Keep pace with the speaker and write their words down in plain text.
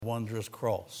wondrous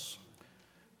cross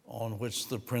on which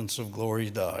the Prince of Glory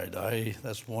died.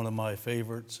 That's one of my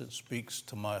favorites. It speaks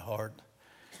to my heart,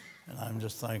 and I'm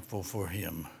just thankful for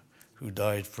him who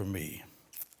died for me.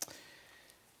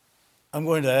 I'm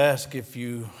going to ask if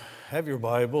you have your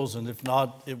Bibles, and if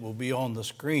not, it will be on the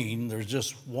screen. There's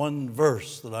just one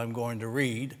verse that I'm going to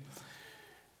read.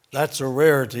 That's a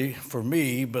rarity for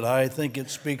me, but I think it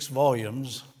speaks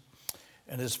volumes,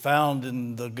 and it's found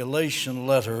in the Galatian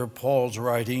letter, Paul's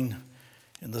writing,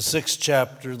 in the 6th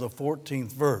chapter, the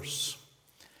 14th verse.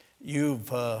 You've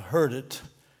heard it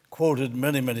quoted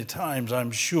many, many times,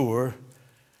 I'm sure.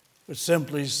 It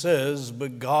simply says,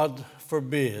 "But God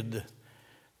forbid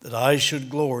that I should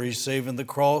glory save in the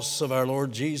cross of our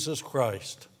Lord Jesus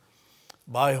Christ,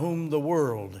 by whom the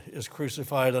world is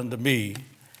crucified unto me,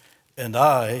 and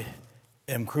I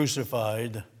am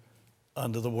crucified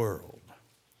unto the world."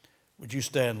 Would you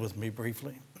stand with me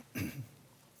briefly?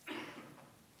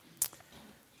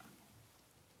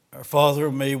 Our Father,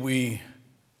 may we,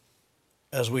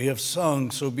 as we have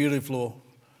sung so beautifully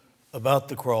about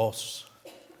the cross,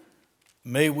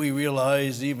 may we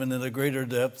realize even in a greater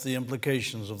depth the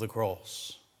implications of the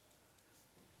cross.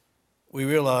 We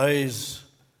realize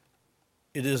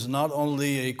it is not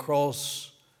only a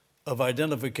cross of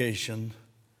identification.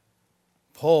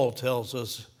 Paul tells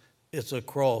us it's a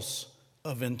cross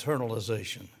of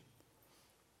internalization.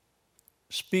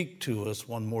 Speak to us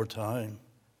one more time.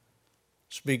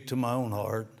 Speak to my own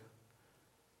heart.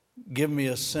 Give me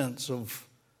a sense of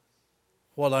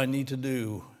what I need to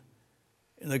do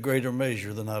in a greater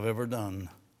measure than I've ever done.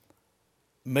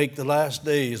 Make the last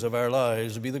days of our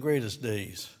lives be the greatest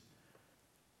days,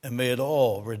 and may it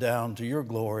all redound to your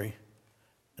glory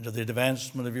and to the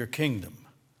advancement of your kingdom.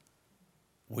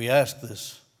 We ask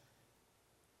this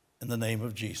in the name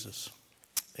of Jesus.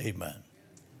 Amen.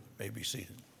 You may be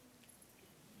seated.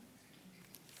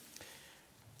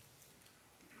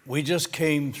 We just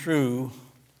came through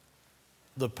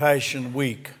the Passion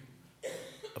Week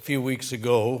a few weeks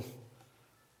ago.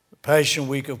 The Passion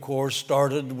Week, of course,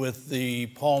 started with the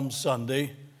Palm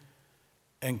Sunday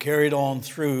and carried on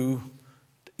through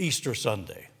Easter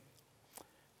Sunday.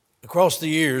 Across the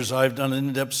years, I've done an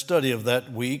in-depth study of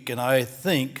that week, and I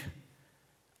think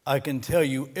I can tell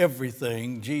you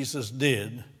everything Jesus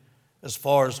did as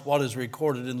far as what is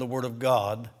recorded in the Word of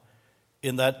God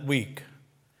in that week.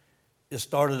 It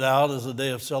started out as a day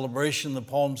of celebration, the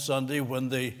Palm Sunday, when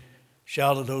they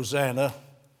shouted Hosanna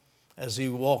as he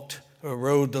walked or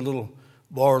rode the little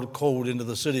borrowed colt into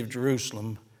the city of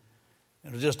Jerusalem.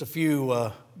 And it was just a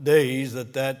few days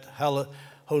that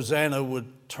Hosanna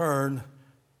would turn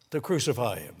to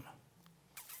crucify him.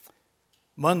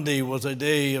 Monday was a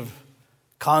day of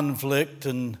conflict,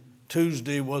 and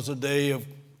Tuesday was a day of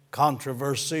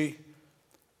controversy.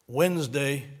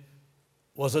 Wednesday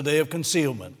was a day of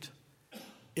concealment.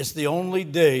 It's the only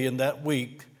day in that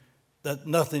week that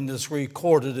nothing is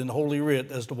recorded in Holy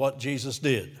Writ as to what Jesus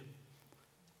did.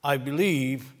 I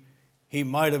believe he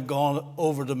might have gone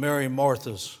over to Mary and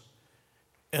Martha's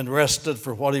and rested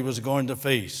for what he was going to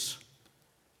face.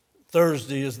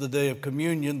 Thursday is the day of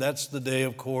communion. That's the day,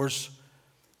 of course,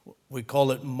 we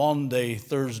call it Maundy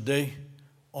Thursday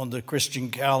on the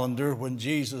Christian calendar, when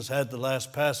Jesus had the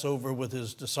last Passover with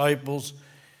his disciples.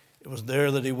 It was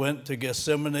there that he went to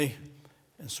Gethsemane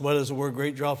and sweat, as it were,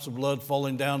 great drops of blood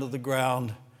falling down to the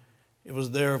ground. It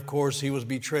was there, of course, he was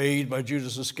betrayed by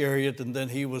Judas Iscariot, and then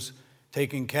he was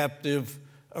taken captive,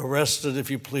 arrested,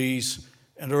 if you please,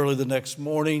 and early the next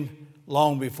morning,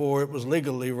 long before it was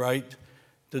legally right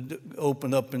to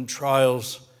open up in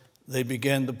trials, they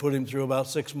began to put him through about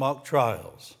 6 mock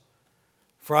trials.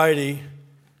 Friday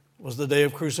was the day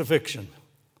of crucifixion.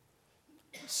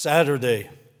 Saturday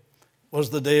was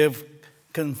the day of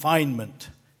confinement.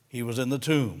 He was in the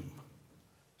tomb.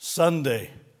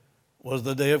 Sunday was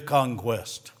the day of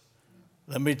conquest.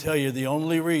 Let me tell you, the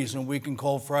only reason we can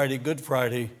call Friday Good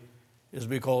Friday is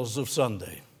because of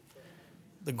Sunday.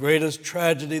 The greatest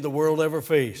tragedy the world ever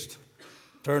faced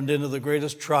turned into the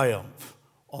greatest triumph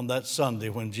on that Sunday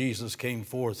when Jesus came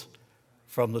forth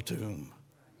from the tomb.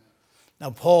 Now,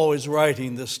 Paul is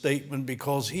writing this statement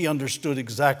because he understood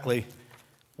exactly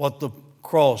what the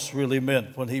cross really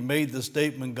meant when he made the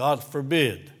statement, "God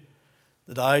forbid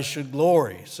that I should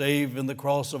glory, save in the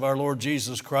cross of our Lord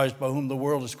Jesus Christ, by whom the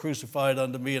world is crucified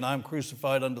unto me, and I'm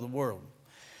crucified unto the world."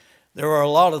 There are a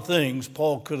lot of things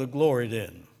Paul could have gloried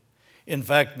in. In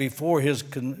fact, before his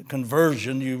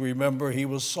conversion, you remember he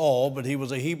was Saul, but he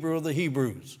was a Hebrew of the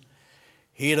Hebrews.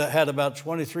 He had about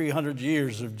 2,300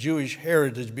 years of Jewish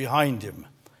heritage behind him.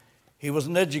 He was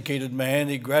an educated man.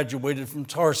 He graduated from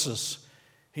Tarsus.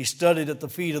 He studied at the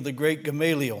feet of the great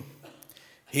Gamaliel.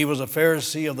 He was a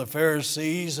Pharisee of the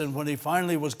Pharisees, and when he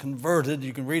finally was converted,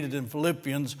 you can read it in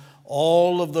Philippians,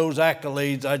 all of those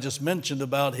accolades I just mentioned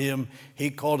about him, he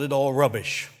called it all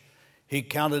rubbish. He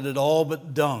counted it all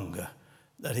but dung,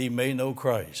 that he may know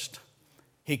Christ.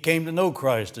 He came to know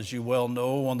Christ, as you well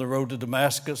know, on the road to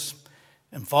Damascus.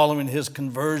 And following his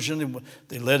conversion,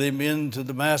 they led him into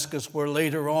Damascus, where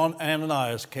later on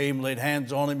Ananias came, laid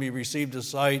hands on him, he received his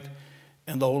sight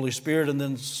and the Holy Spirit. And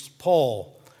then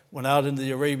Paul went out into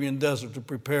the Arabian desert to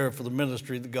prepare for the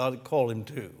ministry that God had called him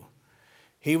to.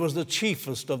 He was the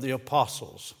chiefest of the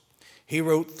apostles. He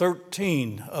wrote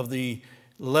 13 of the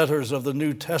letters of the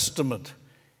New Testament.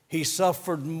 He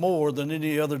suffered more than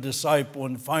any other disciple,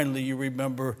 and finally, you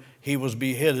remember, he was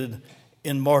beheaded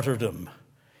in martyrdom.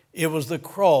 It was the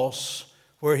cross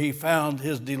where he found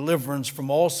his deliverance from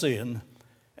all sin,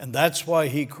 and that's why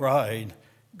he cried,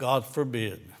 God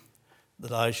forbid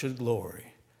that I should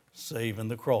glory, save in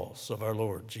the cross of our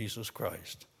Lord Jesus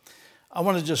Christ. I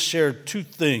want to just share two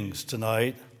things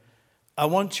tonight. I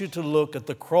want you to look at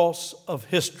the cross of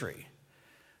history.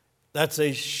 That's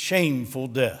a shameful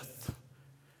death.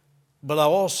 But I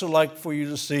also like for you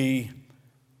to see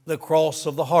the cross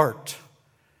of the heart.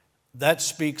 That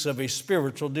speaks of a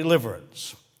spiritual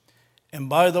deliverance. And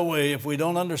by the way, if we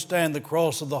don't understand the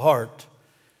cross of the heart,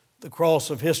 the cross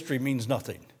of history means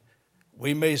nothing.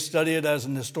 We may study it as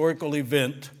an historical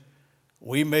event.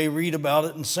 We may read about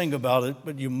it and sing about it,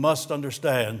 but you must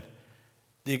understand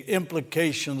the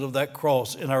implications of that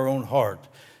cross in our own heart.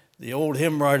 The old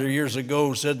hymn writer years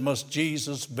ago said, must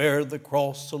Jesus bear the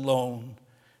cross alone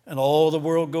and all the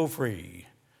world go free?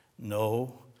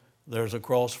 No, there's a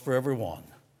cross for everyone,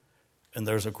 and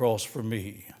there's a cross for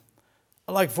me.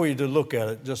 I'd like for you to look at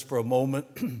it just for a moment.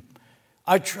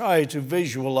 I try to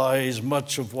visualize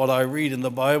much of what I read in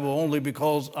the Bible only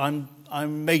because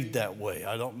I'm made that way.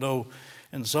 I don't know,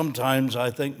 and sometimes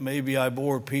I think maybe I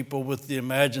bore people with the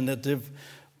imaginative,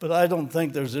 but I don't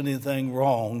think there's anything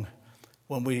wrong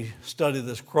when we study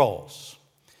this cross.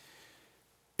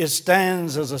 It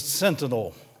stands as a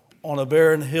sentinel on a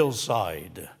barren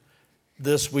hillside.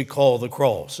 This we call the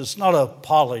cross. It's not a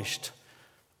polished,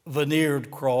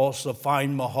 veneered cross of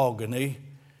fine mahogany.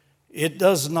 It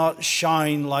does not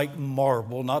shine like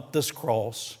marble, not this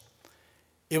cross.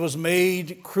 It was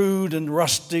made crude and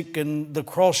rustic, and the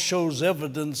cross shows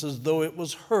evidence as though it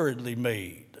was hurriedly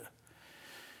made.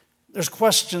 There's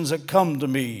questions that come to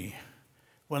me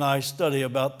when I study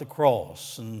about the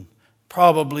cross, and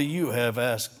probably you have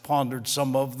pondered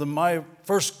some of them. My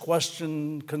first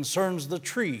question concerns the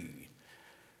tree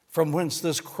from whence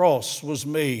this cross was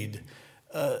made.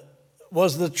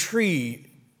 Was the tree,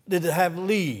 did it have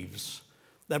leaves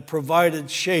that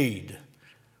provided shade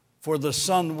for the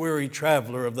sun-weary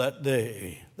traveler of that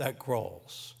day, that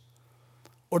cross?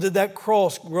 Or did that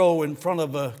cross grow in front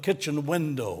of a kitchen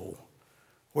window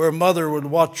where a mother would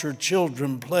watch her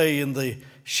children play in the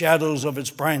shadows of its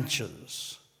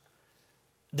branches?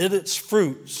 Did its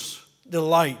fruits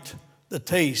delight the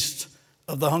taste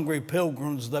of the hungry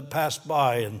pilgrims that passed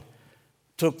by and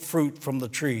took fruit from the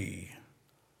tree?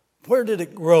 Where did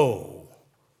it grow?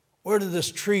 Where did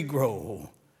this tree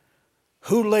grow?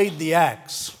 Who laid the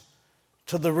axe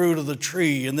to the root of the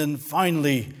tree and then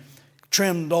finally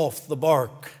trimmed off the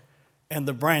bark and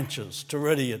the branches to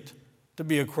ready it to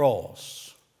be a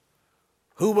cross?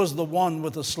 Who was the one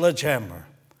with the sledgehammer,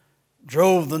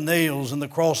 drove the nails in the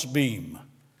crossbeam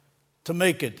to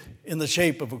make it in the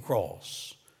shape of a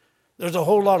cross? There's a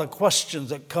whole lot of questions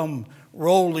that come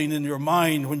rolling in your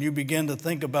mind when you begin to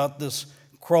think about this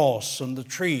cross and the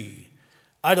tree.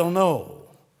 I don't know,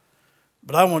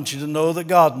 but I want you to know that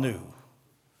God knew.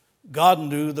 God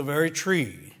knew the very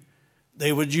tree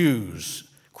they would use,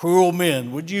 cruel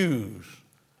men would use,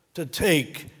 to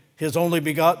take his only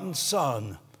begotten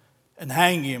Son and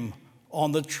hang him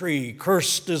on the tree.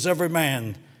 Cursed is every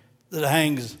man that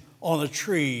hangs on a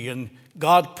tree, and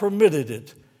God permitted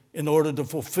it in order to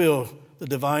fulfill the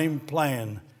divine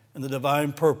plan and the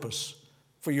divine purpose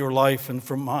for your life and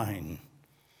for mine.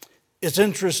 It's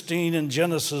interesting, in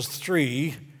Genesis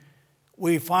 3,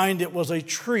 we find it was a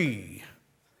tree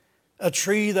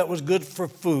that was good for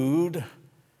food,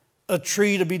 a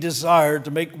tree to be desired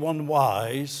to make one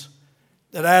wise,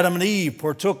 that Adam and Eve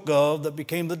partook of, that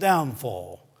became the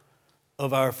downfall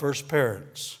of our first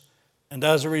parents, and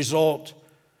as a result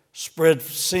spread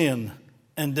sin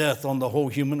and death on the whole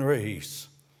human race.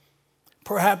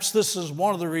 Perhaps this is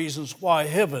one of the reasons why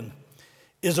heaven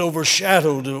is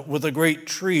overshadowed with a great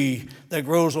tree that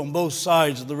grows on both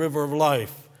sides of the river of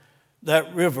life.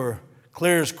 That river,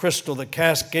 clear as crystal, that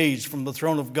cascades from the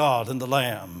throne of God and the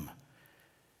Lamb.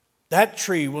 That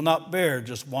tree will not bear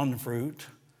just one fruit,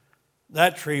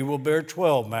 that tree will bear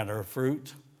 12 manner of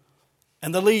fruit,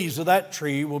 and the leaves of that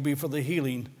tree will be for the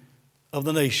healing of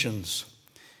the nations.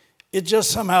 It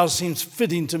just somehow seems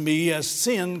fitting to me, as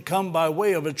sin come by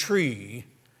way of a tree,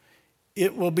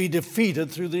 it will be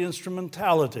defeated through the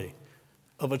instrumentality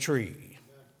of a tree.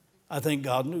 I think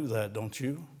God knew that, don't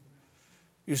you?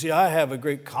 You see, I have a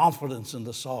great confidence in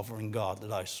the sovereign God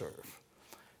that I serve.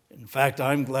 In fact,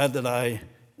 I'm glad that I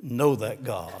know that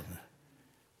God.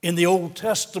 In the Old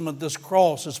Testament, this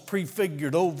cross is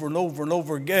prefigured over and over and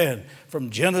over again, from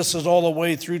Genesis all the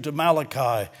way through to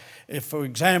Malachi. For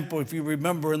example, if you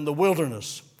remember in the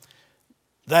wilderness,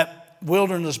 that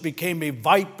wilderness became a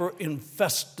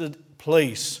viper-infested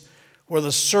place where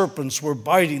the serpents were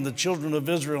biting the children of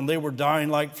Israel and they were dying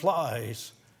like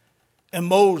flies. And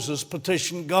Moses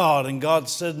petitioned God, and God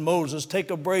said, Moses, take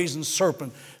a brazen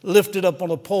serpent, lift it up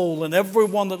on a pole, and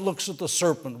everyone that looks at the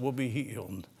serpent will be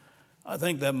healed. I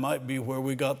think that might be where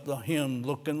we got the hymn,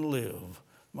 Look and Live,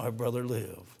 My Brother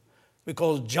Live.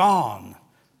 Because John,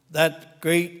 that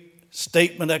great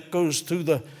statement that goes through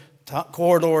the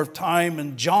corridor of time,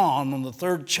 and John in the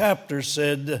 3rd chapter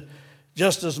said,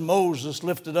 just as Moses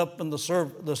lifted up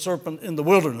the serpent in the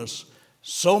wilderness,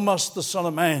 so must the Son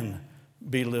of Man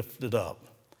be lifted up.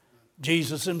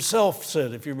 Jesus himself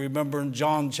said, if you remember in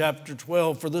John chapter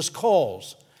 12, for this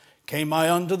cause came I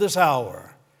unto this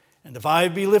hour, and if I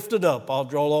be lifted up, I'll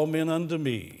draw all men unto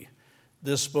me.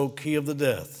 This spoke he of the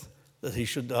death that he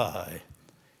should die.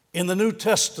 In the New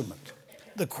Testament,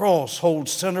 the cross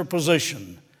holds center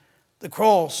position. The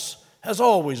cross has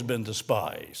always been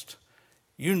despised.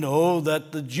 You know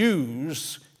that the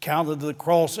Jews counted the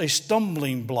cross a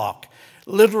stumbling block.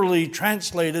 Literally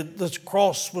translated, the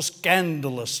cross was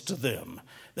scandalous to them.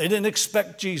 They didn't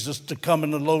expect Jesus to come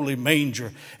in a lowly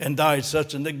manger and die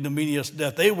such an ignominious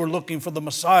death. They were looking for the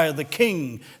Messiah, the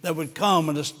King that would come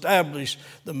and establish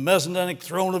the Messianic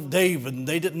throne of David. And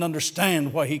they didn't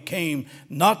understand why he came,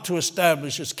 not to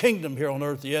establish his kingdom here on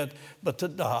earth yet, but to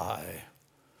die.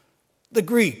 The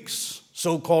Greeks,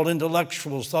 so-called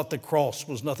intellectuals, thought the cross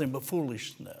was nothing but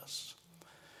foolishness.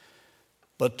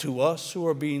 But to us who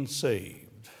are being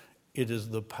saved, it is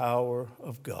the power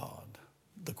of God,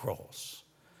 the cross.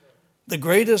 The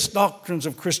greatest doctrines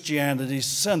of Christianity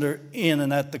center in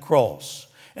and at the cross.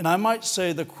 And I might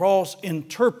say the cross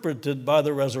interpreted by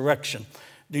the resurrection.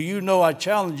 Do you know, I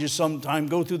challenge you sometime,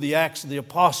 go through the Acts of the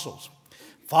Apostles.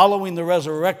 Following the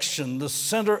resurrection, the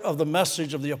center of the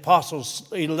message of the apostles,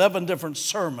 11 different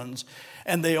sermons,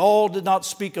 and they all did not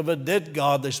speak of a dead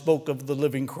God, they spoke of the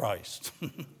living Christ.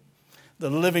 The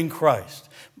living Christ.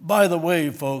 By the way,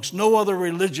 folks, no other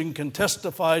religion can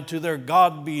testify to their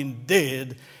God being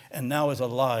dead and now is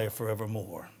alive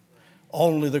forevermore.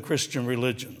 Only the Christian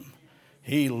religion.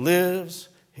 He lives,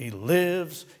 he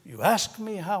lives. You ask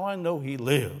me how I know he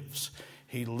lives.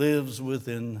 He lives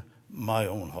within my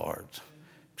own heart.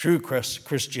 True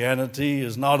Christianity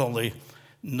is not only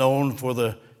known for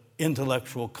the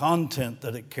intellectual content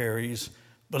that it carries,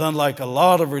 but unlike a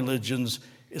lot of religions,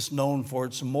 it's known for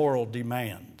its moral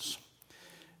demands.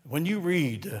 When you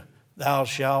read, thou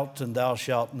shalt and thou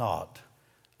shalt not,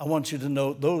 I want you to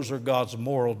know those are God's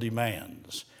moral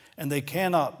demands. And they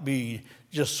cannot be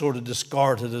just sort of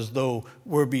discarded as though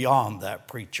we're beyond that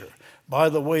preacher. By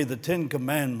the way, the 10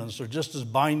 Commandments are just as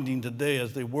binding today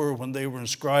as they were when they were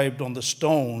inscribed on the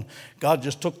stone. God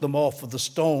just took them off of the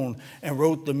stone and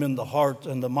wrote them in the heart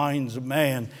and the minds of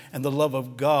man. And the love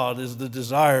of God is the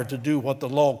desire to do what the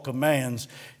law commands.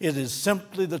 It is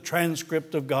simply the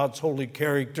transcript of God's holy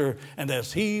character. And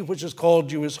as he which has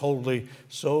called you is holy,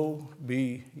 so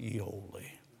be ye holy.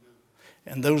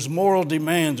 And those moral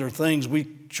demands are things we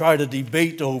try to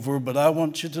debate over, but I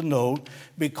want you to note,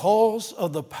 because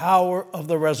of the power of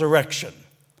the resurrection.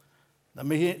 Let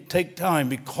me take time.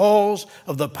 Because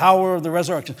of the power of the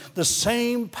resurrection, the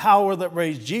same power that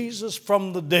raised Jesus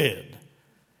from the dead,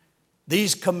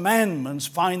 these commandments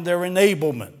find their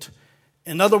enablement.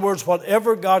 In other words,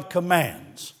 whatever God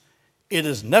commands, it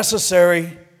is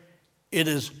necessary, it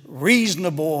is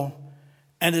reasonable,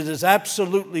 and it is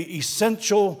absolutely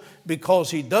essential, because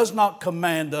he does not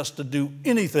command us to do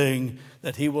anything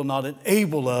that he will not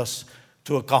enable us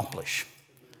to accomplish.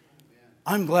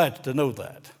 I'm glad to know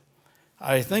that.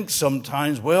 I think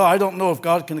sometimes, well, I don't know if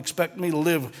God can expect me to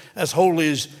live as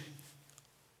holy as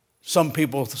some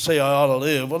people say I ought to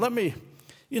live. Well,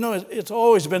 it's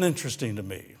always been interesting to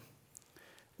me.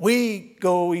 We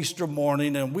go Easter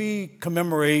morning and we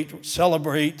commemorate,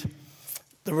 celebrate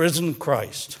the risen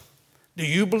Christ. Do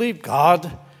you believe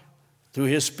God, through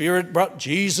his Spirit, brought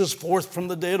Jesus forth from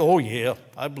the dead? Oh, yeah,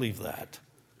 I believe that.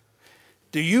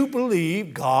 Do you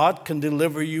believe God can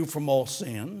deliver you from all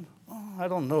sin? Oh, I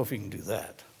don't know if he can do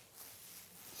that.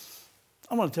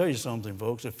 I'm going to tell you something,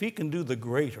 folks. If he can do the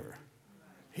greater,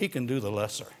 he can do the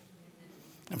lesser.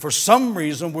 And for some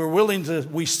reason,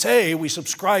 we say we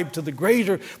subscribe to the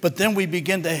greater, but then we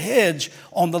begin to hedge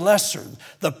on the lesser.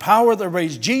 The power that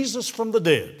raised Jesus from the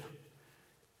dead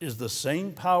is the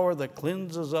same power that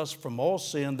cleanses us from all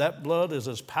sin. That blood is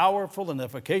as powerful and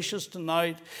efficacious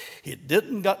tonight. It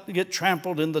didn't get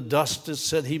trampled in the dust. It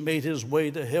said he made his way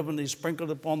to heaven. He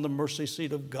sprinkled upon the mercy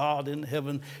seat of God in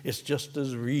heaven. It's just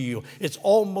as real. It's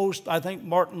almost, I think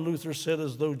Martin Luther said,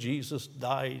 as though Jesus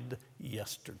died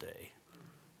yesterday.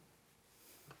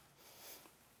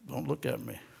 Don't look at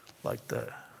me like that.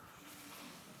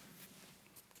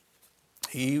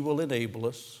 He will enable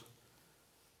us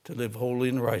to live holy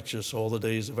and righteous all the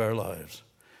days of our lives.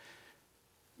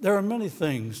 There are many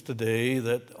things today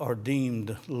that are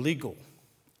deemed legal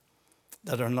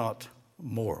that are not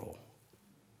moral.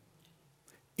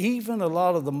 Even a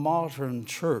lot of the modern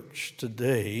church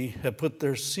today have put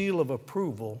their seal of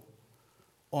approval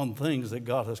on things that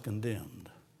God has condemned.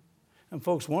 And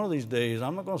folks, one of these days,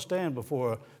 I'm not going to stand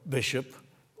before a bishop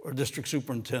or a district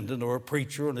superintendent or a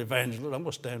preacher or an evangelist. I'm going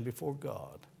to stand before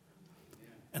God.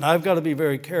 And I've got to be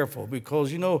very careful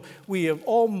because, we have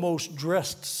almost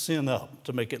dressed sin up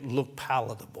to make it look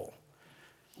palatable.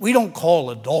 We don't call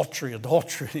adultery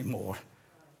anymore.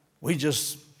 We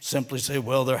just simply say,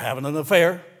 well, they're having an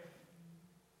affair.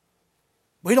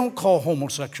 We don't call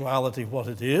homosexuality what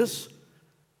it is.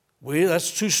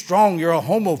 That's too strong. You're a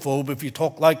homophobe if you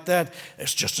talk like that.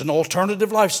 It's just an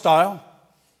alternative lifestyle.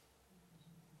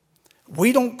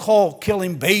 We don't call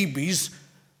killing babies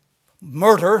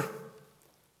murder.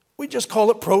 We just call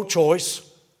it pro-choice.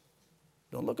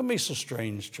 Don't look at me so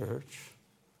strange, church.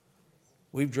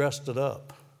 We've dressed it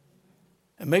up.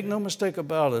 And make no mistake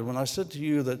about it, when I said to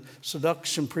you that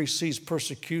seduction precedes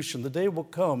persecution, the day will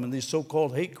come in these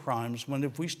so-called hate crimes when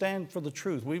if we stand for the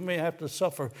truth, we may have to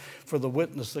suffer for the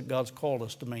witness that God's called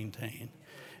us to maintain.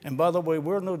 And by the way,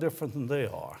 we're no different than they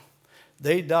are.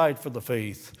 They died for the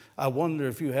faith. I wonder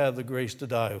if you have the grace to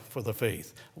die for the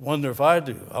faith. I wonder if I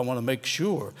do. I want to make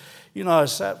sure. I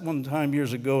sat one time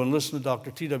years ago and listened to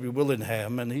Dr. T.W.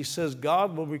 Willingham, and he says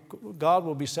God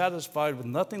will be satisfied with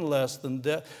nothing less than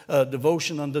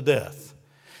devotion unto death.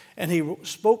 And he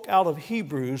spoke out of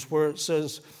Hebrews where it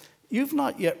says, you've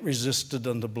not yet resisted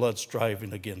unto blood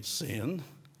striving against sin.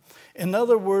 In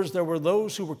other words, there were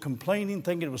those who were complaining,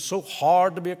 thinking it was so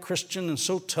hard to be a Christian and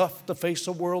so tough to face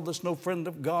a world that's no friend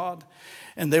of God.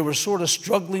 And they were sort of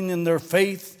struggling in their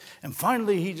faith. And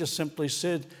finally, he just simply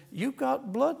said, you've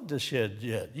got blood to shed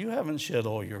yet. You haven't shed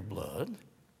all your blood.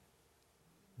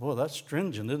 Boy, that's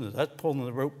stringent, isn't it? That's pulling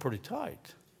the rope pretty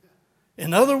tight.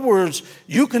 In other words,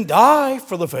 you can die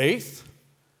for the faith.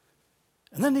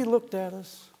 And then he looked at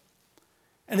us.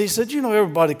 And he said,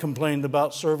 everybody complained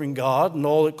about serving God and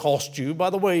all it cost you. By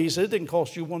the way, he said, it didn't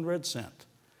cost you one red cent.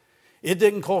 It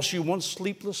didn't cost you one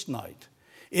sleepless night.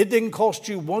 It didn't cost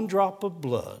you one drop of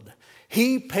blood.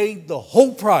 He paid the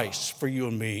whole price for you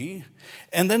and me.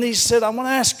 And then he said, I want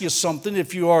to ask you something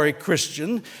if you are a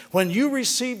Christian. When you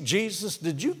received Jesus,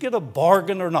 did you get a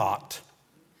bargain or not?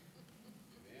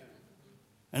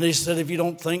 And he said, if you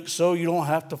don't think so, you don't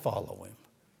have to follow him.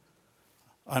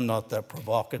 I'm not that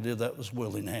provocative. That was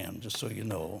Willingham, just so you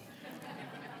know.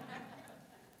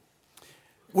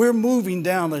 We're moving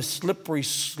down a slippery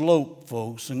slope,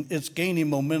 folks, and it's gaining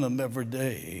momentum every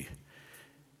day.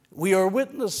 We are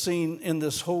witnessing in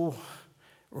this whole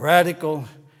radical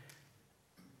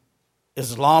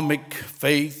Islamic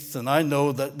faith, and I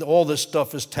know that all this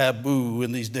stuff is taboo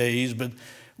in these days, but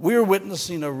we're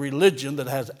witnessing a religion that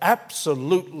has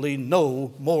absolutely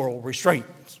no moral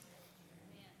restraints.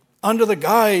 Under the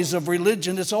guise of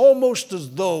religion, it's almost as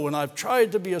though, and I've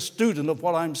tried to be a student of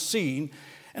what I'm seeing,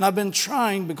 and I've been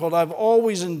trying because I've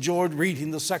always enjoyed reading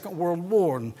the Second World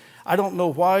War. And I don't know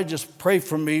why, just pray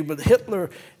for me, but Hitler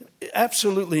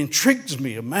absolutely intrigues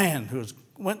me, a man who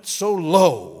went so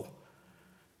low.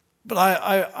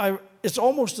 But it's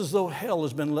almost as though hell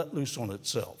has been let loose on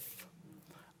itself.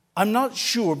 I'm not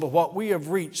sure, but what we have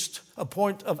reached, a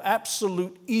point of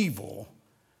absolute evil,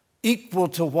 equal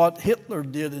to what Hitler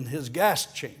did in his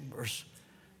gas chambers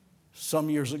some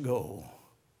years ago.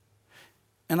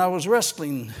 And I was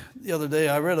wrestling the other day.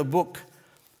 I read a book.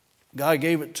 A guy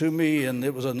gave it to me, and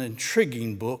it was an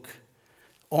intriguing book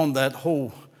on that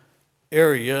whole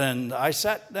area. And I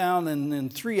sat down in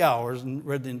 3 hours and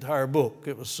read the entire book.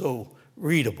 It was so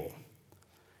readable.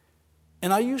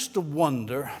 And I used to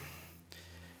wonder,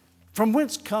 from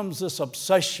whence comes this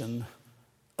obsession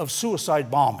of suicide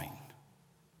bombing?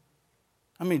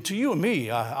 I mean, to you and me,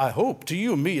 I hope, to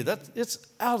you and me, that it's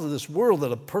out of this world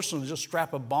that a person will just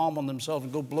strap a bomb on themselves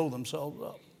and go blow themselves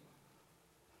up.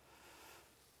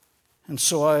 And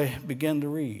so I began to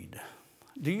read.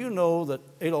 Do you know that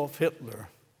Adolf Hitler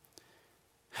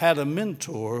had a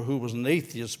mentor who was an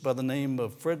atheist by the name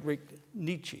of Friedrich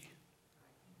Nietzsche?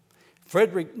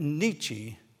 Friedrich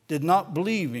Nietzsche did not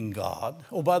believe in God.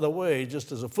 Oh, by the way,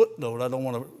 just as a footnote, I don't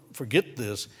want to forget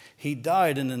this, he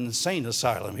died in an insane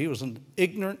asylum. He was an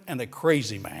ignorant and a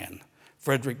crazy man,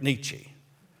 Friedrich Nietzsche.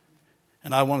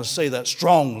 And I want to say that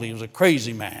strongly. He was a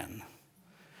crazy man.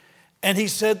 And he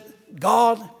said,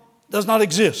 God does not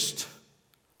exist.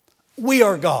 We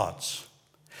are God's.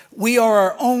 We are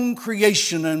our own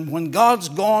creation, and when God's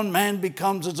gone, man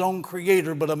becomes his own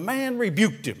creator. But a man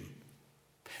rebuked him.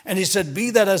 And he said,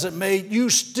 be that as it may, you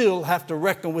still have to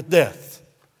reckon with death.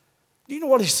 Do you know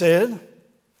what he said?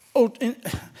 Oh,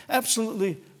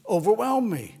 absolutely overwhelmed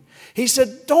me. He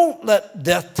said, don't let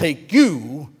death take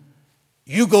you.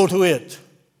 You go to it.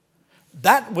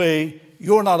 That way,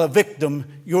 you're not a victim,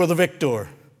 you're the victor.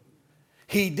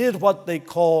 He did what they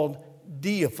called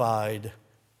deified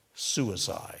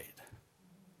suicide.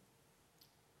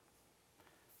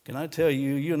 Can I tell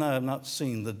you, you and I have not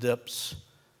seen the depths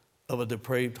of a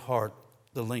depraved heart,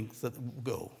 the length that will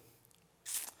go.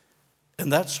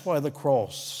 And that's why the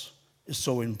cross is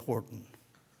so important.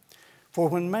 For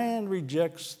when man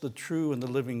rejects the true and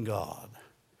the living God,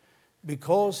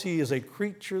 because he is a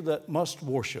creature that must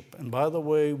worship, and by the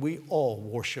way, we all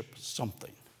worship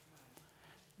something,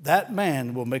 that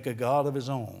man will make a God of his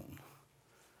own.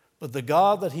 But the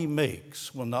God that he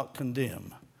makes will not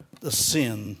condemn the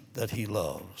sin that he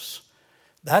loves.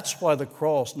 That's why the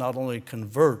cross not only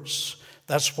converts,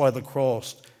 that's why the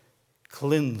cross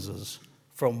cleanses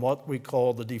from what we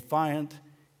call the defiant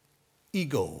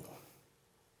ego,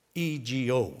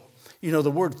 E-G-O. You know,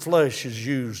 the word flesh is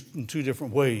used in two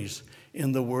different ways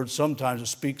in the word. Sometimes it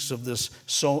speaks of this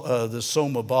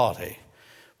soma body.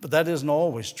 But that isn't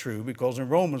always true, because in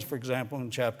Romans, for example,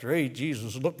 in chapter 8, Jesus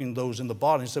was looking at those in the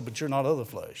body and said, but you're not of the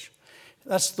flesh.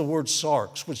 That's the word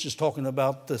sarx, which is talking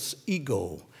about this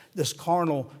ego, this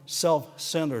carnal,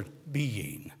 self-centered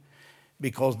being,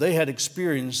 because they had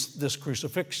experienced this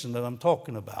crucifixion that I'm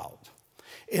talking about.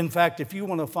 In fact, if you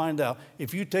want to find out,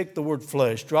 if you take the word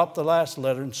flesh, drop the last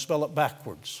letter and spell it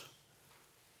backwards,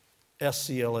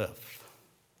 S-C-L-F,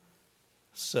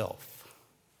 self,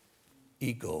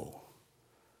 ego,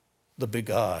 the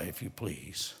big I, if you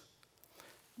please.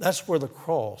 That's where the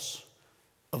cross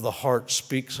of the heart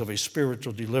speaks of a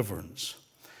spiritual deliverance.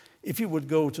 If you would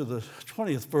go to the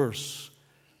 20th verse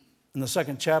in the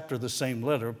second chapter of the same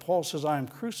letter, Paul says, I am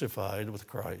crucified with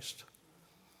Christ.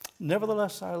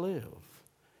 Nevertheless, I live.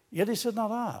 Yet he said,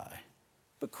 not I,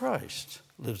 but Christ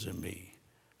lives in me.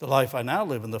 The life I now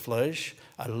live in the flesh,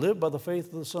 I live by the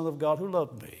faith of the Son of God who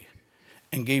loved me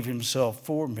and gave himself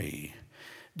for me.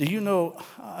 Do you know,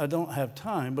 I don't have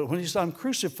time, but when he said, I'm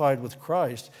crucified with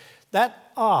Christ,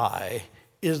 that I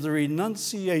is the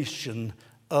renunciation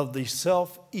of the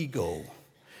self-ego.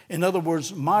 In other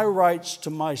words, my rights to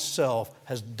myself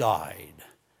has died.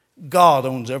 God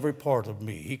owns every part of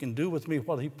me. He can do with me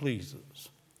what he pleases.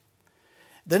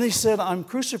 Then he said, I'm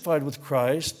crucified with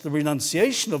Christ, the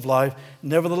renunciation of life,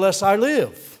 nevertheless I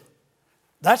live.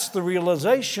 That's the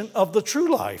realization of the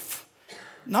true life.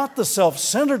 Not the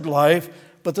self-centered life,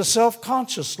 but the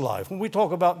self-conscious life. When we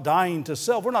talk about dying to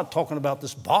self, we're not talking about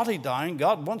this body dying.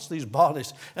 God wants these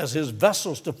bodies as his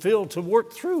vessels to fill, to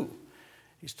work through.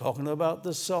 He's talking about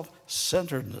this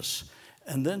self-centeredness.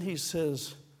 And then he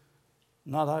says,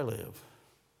 not I live.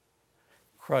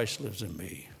 Christ lives in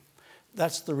me.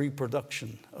 That's the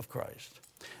reproduction of Christ.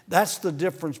 That's the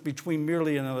difference between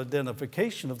merely an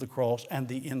identification of the cross and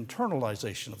the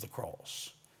internalization of the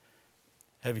cross.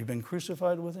 Have you been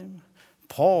crucified with him?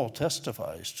 Paul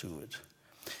testifies to it.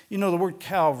 You know, the word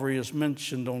Calvary is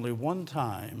mentioned only one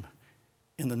time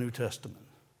in the New Testament.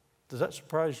 Does that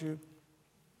surprise you?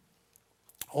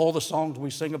 All the songs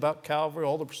we sing about Calvary,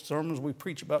 all the sermons we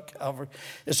preach about Calvary,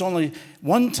 it's only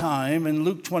one time in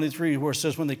Luke 23 where it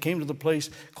says when they came to the place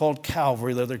called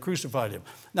Calvary that they crucified him.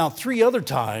 Now, 3 other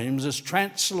times it's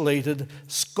translated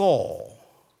skull.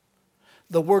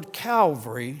 The word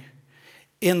Calvary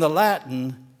in the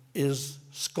Latin is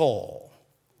skull.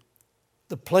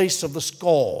 The place of the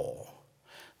skull.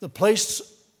 The place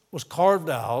was carved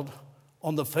out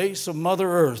on the face of Mother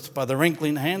Earth by the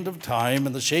wrinkling hand of time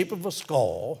in the shape of a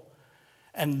skull,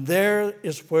 and there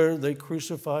is where they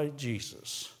crucified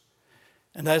Jesus.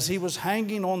 And as he was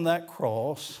hanging on that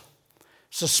cross,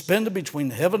 suspended between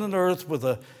heaven and earth with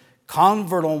a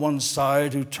convert on one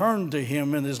side who turned to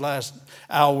him in his last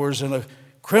hours and a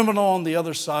criminal on the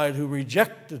other side who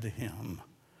rejected him.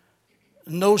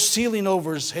 No ceiling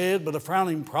over his head but a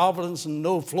frowning providence, and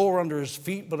no floor under his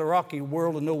feet but a rocky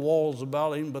world, and no walls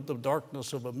about him but the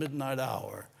darkness of a midnight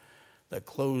hour that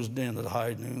closed in at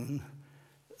high noon.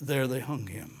 There they hung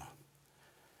him.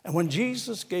 And when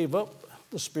Jesus gave up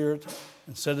the spirit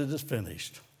and said, "It is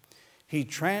finished," he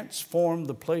transformed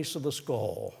the place of the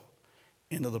skull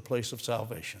into the place of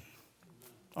salvation.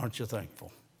 Aren't you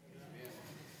thankful?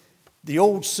 The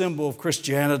old symbol of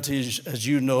Christianity, as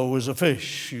you know, is a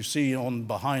fish. You see on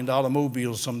behind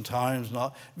automobiles sometimes,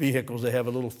 not vehicles, they have a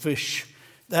little fish.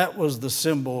 That was the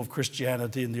symbol of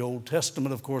Christianity in the Old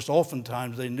Testament. Of course,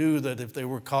 oftentimes they knew that if they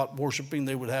were caught worshiping,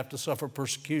 they would have to suffer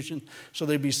persecution. So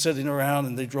they'd be sitting around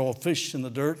and they'd draw a fish in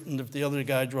the dirt. And if the other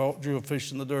guy drew a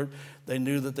fish in the dirt, they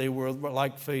knew that they were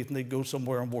like faith and they'd go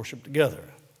somewhere and worship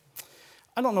together.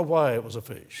 I don't know why it was a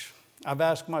fish. I've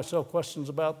asked myself questions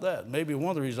about that. Maybe one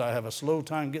of the reasons I have a slow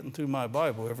time getting through my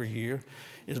Bible every year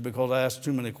is because I ask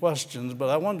too many questions. But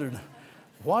I wondered,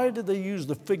 why did they use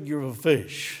the figure of a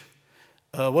fish?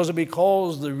 Was it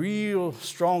because the real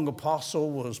strong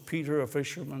apostle was Peter, a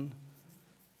fisherman?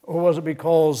 Or was it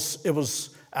because it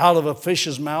was out of a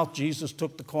fish's mouth Jesus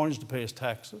took the coins to pay his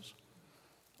taxes?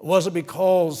 Was it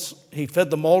because he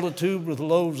fed the multitude with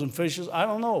loaves and fishes? I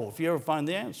don't know. If you ever find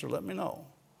the answer, let me know.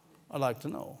 I'd like to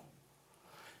know.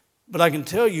 But I can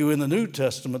tell you in the New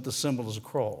Testament, the symbol is a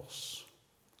cross.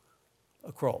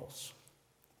 A cross.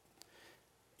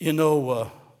 You know,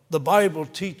 the Bible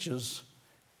teaches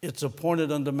it's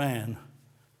appointed unto man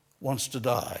once to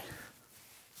die.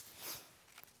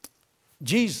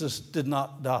 Jesus did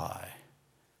not die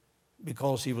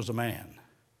because he was a man.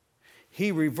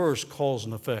 He reversed cause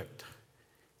and effect.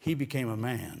 He became a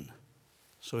man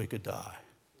so he could die.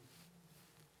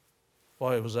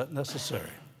 Why was that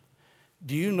necessary?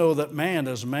 Do you know that man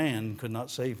as man could not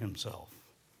save himself?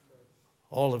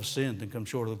 All have sinned and come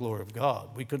short of the glory of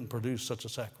God. We couldn't produce such a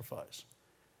sacrifice.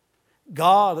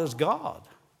 God as God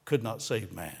could not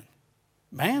save man.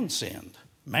 Man sinned.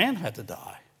 Man had to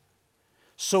die.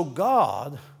 So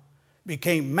God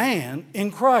became man in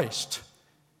Christ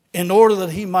in order that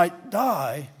he might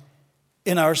die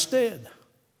in our stead.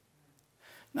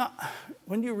 Now,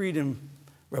 when you read in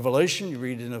Revelation, you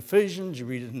read in Ephesians, you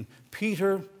read in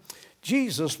Peter,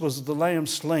 Jesus was the lamb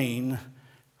slain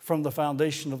from the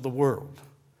foundation of the world.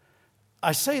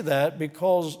 I say that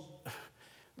because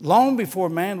long before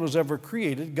man was ever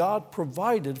created, God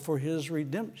provided for his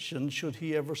redemption should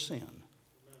he ever sin.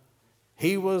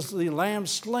 He was the lamb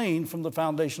slain from the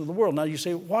foundation of the world. Now you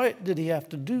say, why did he have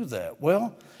to do that?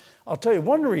 Well, I'll tell you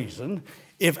one reason.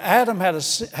 If Adam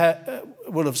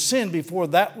would have sinned before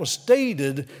that was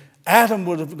stated, Adam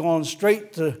would have gone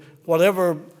straight to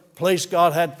whatever place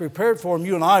God had prepared for him.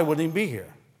 You and I wouldn't even be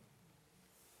here.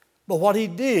 But what he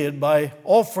did by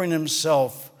offering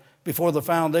himself before the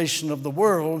foundation of the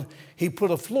world, he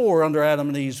put a floor under Adam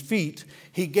and Eve's feet.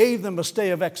 He gave them a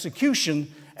stay of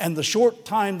execution, and the short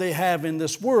time they have in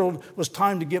this world was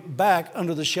time to get back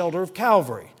under the shelter of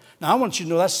Calvary. Now, I want you to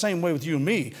know that's the same way with you and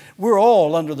me. We're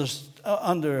all under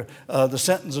the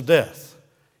sentence of death.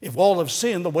 If all have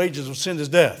sinned, the wages of sin is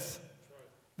death.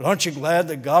 But aren't you glad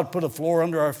that God put a floor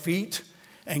under our feet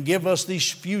and give us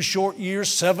these few short years,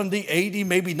 70, 80,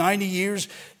 maybe 90 years,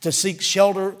 to seek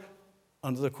shelter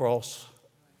under the cross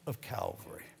of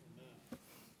Calvary?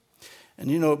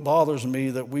 And you know, it bothers me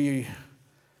that we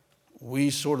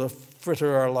sort of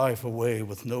fritter our life away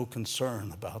with no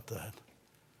concern about that.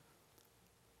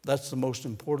 That's the most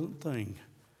important thing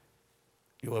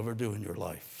you'll ever do in your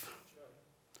life.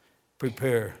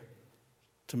 Prepare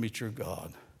to meet your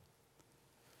God.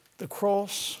 The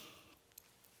cross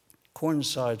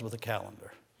coincides with a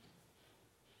calendar.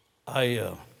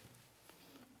 I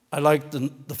like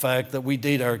the fact that we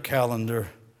date our calendar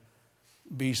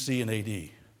BC and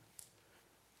AD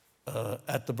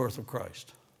at the birth of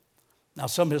Christ. Now,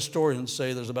 some historians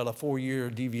say there's about a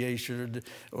 4-year deviation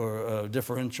or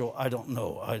differential. I don't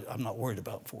know. I'm not worried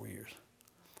about 4 years.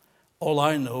 All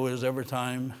I know is every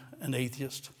time an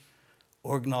atheist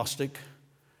or agnostic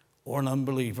or an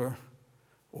unbeliever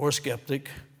or a skeptic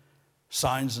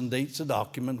signs and dates a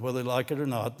document, whether they like it or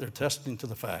not, they're testing to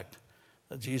the fact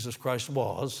that Jesus Christ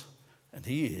was, and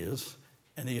he is,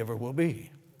 and he ever will be.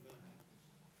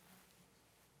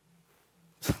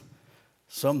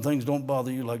 Some things don't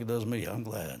bother you like it does me. I'm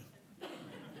glad.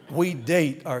 We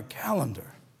date our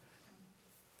calendar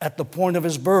at the point of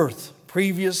his birth,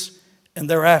 previous and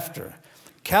thereafter.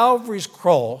 Calvary's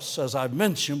cross, as I've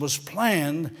mentioned, was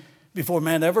planned before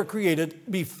man ever created,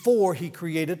 before he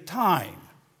created time.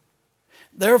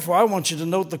 Therefore, I want you to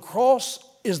note the cross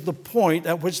is the point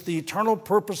at which the eternal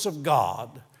purpose of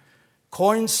God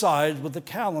coincides with the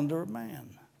calendar of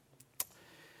man.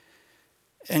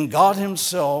 And God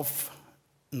himself,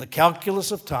 in the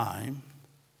calculus of time,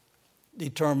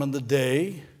 determined the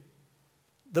day,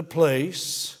 the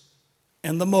place,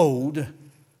 and the mode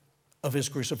of his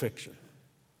crucifixion.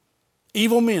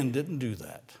 Evil men didn't do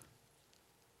that.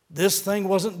 This thing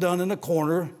wasn't done in a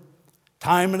corner.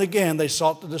 Time and again they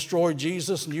sought to destroy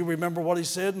Jesus, and you remember what he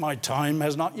said? My time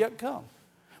has not yet come.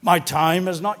 My time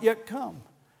has not yet come.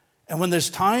 And when this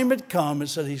time had come, it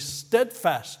said he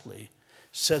steadfastly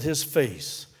set his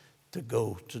face to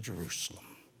go to Jerusalem.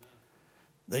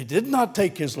 They did not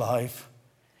take his life.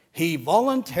 He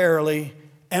voluntarily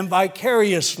and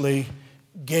vicariously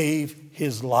gave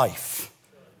his life.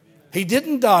 He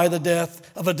didn't die the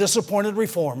death of a disappointed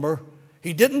reformer.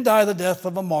 He didn't die the death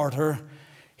of a martyr.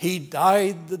 He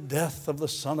died the death of the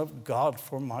Son of God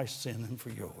for my sin and for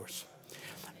yours.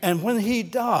 And when he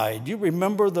died, you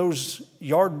remember those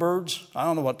yard birds? I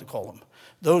don't know what to call them.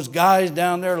 Those guys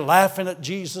down there laughing at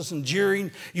Jesus and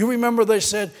jeering. You remember they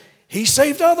said, he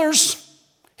saved others.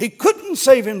 He couldn't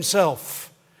save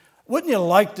himself. Wouldn't you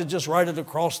like to just write it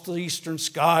across the eastern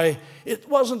sky? It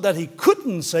wasn't that he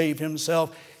couldn't save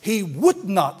himself. He would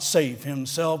not save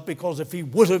himself, because if he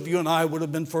would have, you and I would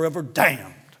have been forever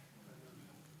damned.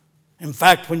 In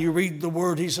fact, when you read the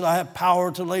word, he said, I have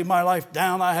power to lay my life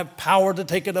down. I have power to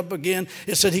take it up again.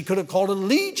 It said he could have called a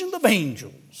legion of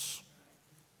angels.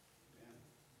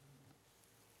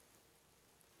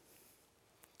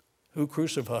 Who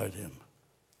crucified him?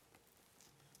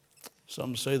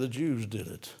 Some say the Jews did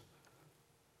it.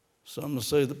 Some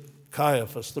say that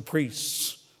Caiaphas, the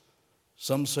priests.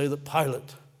 Some say that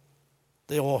Pilate.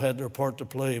 They all had their part to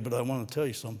play, but I want to tell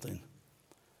you something.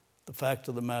 The fact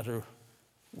of the matter,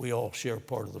 we all share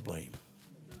part of the blame.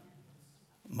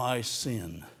 My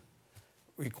sin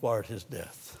required his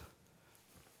death.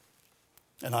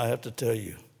 And I have to tell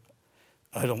you,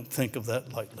 I don't think of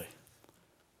that lightly.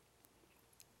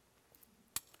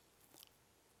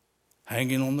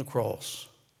 Hanging on the cross,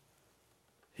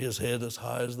 his head as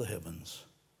high as the heavens,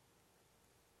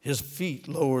 his feet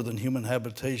lower than human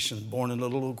habitation, born in a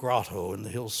little grotto in the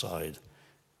hillside,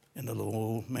 in a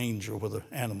little manger where the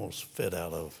animals fed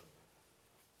out of.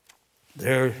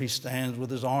 There he stands with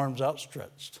his arms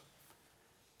outstretched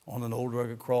on an old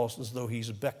rugged cross, as though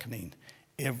he's beckoning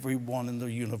everyone in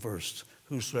the universe,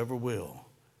 whosoever will,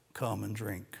 come and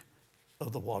drink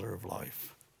of the water of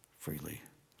life freely.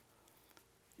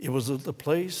 It was at the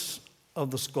place of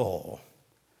the skull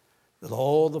that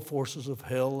all the forces of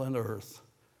hell and earth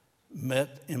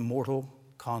met in mortal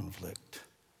conflict.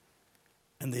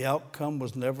 And the outcome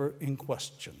was never in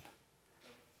question.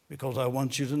 Because I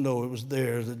want you to know it was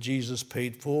there that Jesus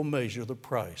paid full measure the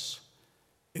price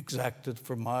exacted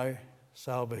for my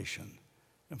salvation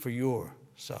and for your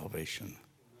salvation.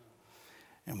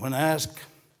 And when asked,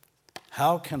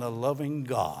 how can a loving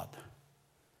God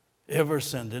ever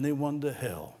send anyone to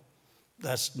hell?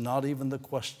 That's not even the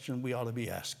question we ought to be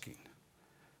asking.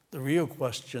 The real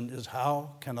question is,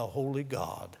 how can a holy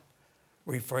God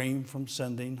refrain from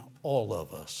sending all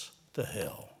of us to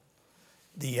hell?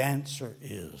 The answer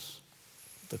is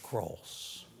the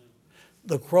cross.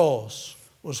 The cross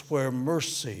was where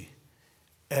mercy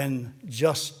and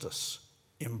justice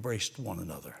embraced one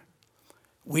another.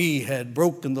 We had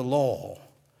broken the law.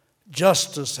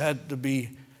 Justice had to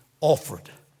be offered.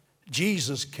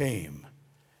 Jesus came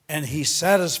and he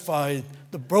satisfied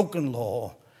the broken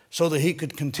law so that he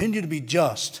could continue to be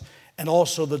just and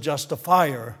also the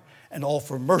justifier and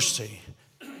offer mercy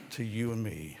to you and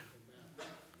me.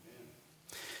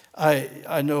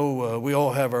 I know we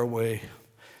all have our way,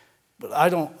 but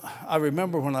I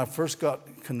remember when I first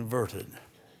got converted,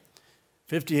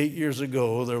 58 years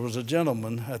ago, there was a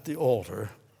gentleman at the altar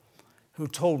who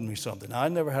told me something. I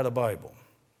never had a Bible.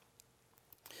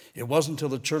 It wasn't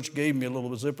until the church gave me a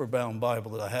little zipper-bound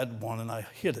Bible that I had one, and I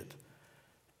hid it.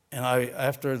 And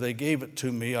after they gave it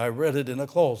to me, I read it in a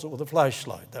closet with a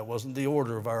flashlight. That wasn't the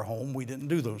order of our home. We didn't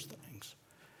do those things.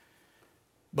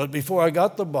 But before I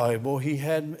got the Bible, he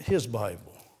had his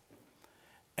Bible.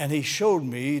 And he showed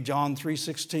me John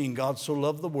 3:16, God so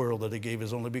loved the world that he gave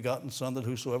his only begotten Son, that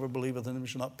whosoever believeth in him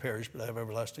shall not perish but have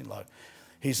everlasting life.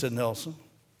 He said, Nelson,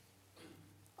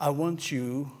 I want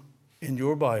you in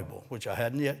your Bible, which I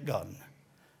hadn't yet gotten,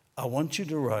 I want you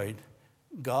to write,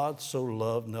 God so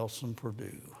loved Nelson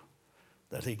Purdue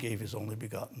that he gave his only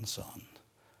begotten Son,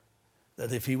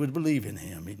 that if he would believe in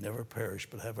him, he'd never perish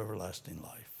but have everlasting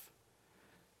life.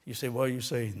 You say, why are you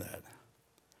saying that?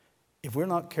 If we're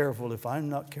not careful, if I'm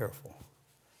not careful,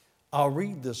 I'll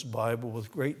read this Bible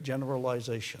with great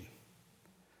generalization.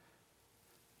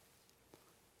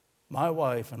 My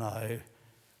wife and I,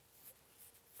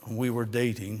 when we were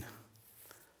dating,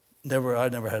 I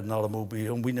never had an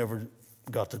automobile, and we never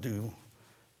got to do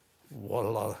what a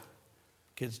lot of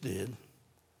kids did.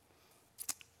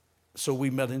 So we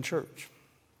met in church.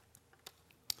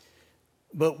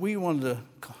 But we wanted to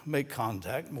make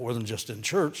contact more than just in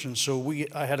church, and so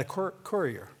I had a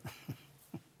courier.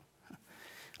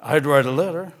 I'd write a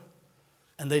letter,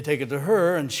 and they'd take it to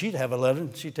her, and she'd have a letter,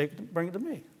 and she'd bring it to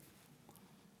me.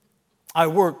 I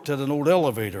worked at an old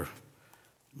elevator.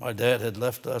 My dad had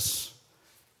left us.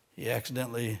 He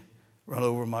accidentally run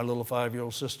over my little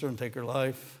 5-year-old sister and take her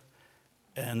life.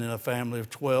 And in a family of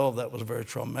 12, that was very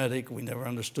traumatic. We never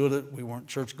understood it. We weren't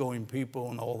church-going people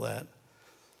and all that.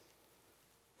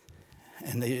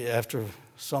 And after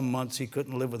some months, he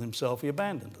couldn't live with himself. He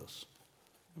abandoned us.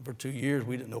 And for 2 years,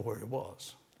 we didn't know where he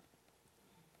was.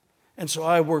 And so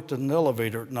I worked at an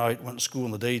elevator at night, went to school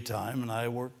in the daytime, and I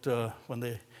worked when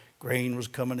the grain was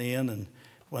coming in, and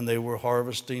when they were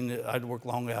harvesting, I'd work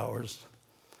long hours.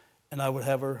 And I would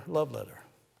have her love letter.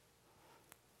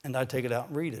 And I'd take it out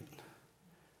and read it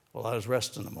while I was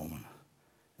resting a moment.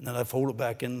 And then I'd fold it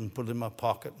back in and put it in my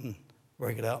pocket and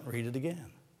break it out and read it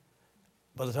again.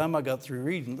 By the time I got through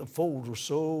reading, the folds were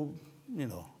so,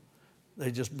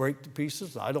 they just break to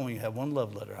pieces. I don't even have one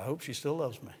love letter. I hope she still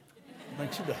loves me. I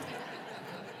think she does.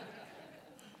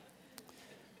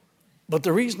 But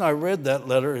the reason I read that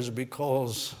letter is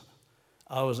because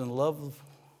I was in love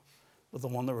with the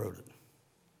one that wrote it.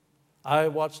 I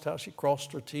watched how she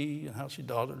crossed her T and how she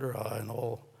dotted her I and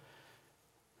all.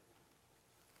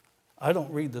 I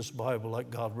don't read this Bible like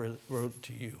God wrote it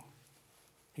to you.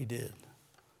 He did.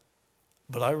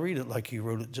 But I read it like he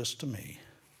wrote it just to me.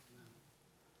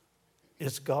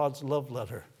 It's God's love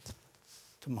letter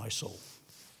to my soul.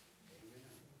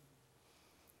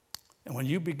 And when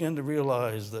you begin to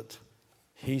realize that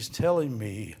he's telling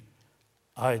me,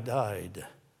 I died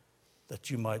that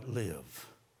you might live,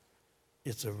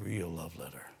 it's a real love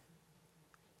letter.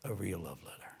 A real love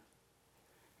letter.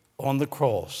 On the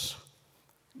cross,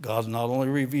 God not only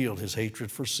revealed his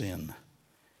hatred for sin,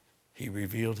 he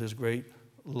revealed his great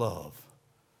love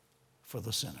for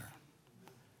the sinner,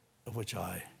 of which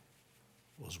I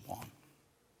was one.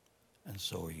 And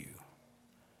so are you.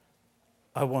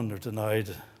 I wonder tonight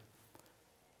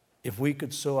if we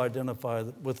could so identify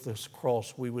with this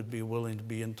cross, we would be willing to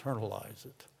internalize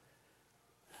it.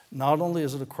 Not only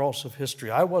is it a cross of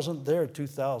history. I wasn't there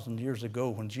 2,000 years ago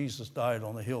when Jesus died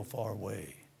on the hill far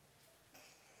away.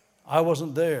 I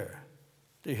wasn't there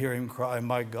to hear him cry,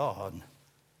 my God,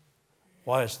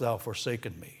 why hast thou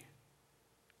forsaken me?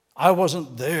 I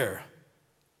wasn't there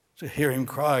to hear him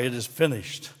cry, it is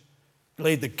finished.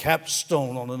 Laid the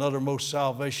capstone on an uttermost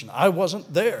salvation. I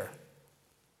wasn't there.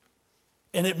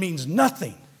 And it means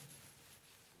nothing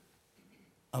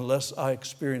unless I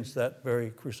experience that very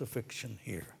crucifixion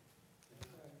here.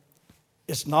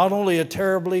 It's not only a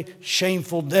terribly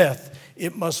shameful death,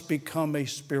 it must become a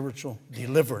spiritual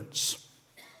deliverance.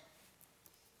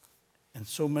 And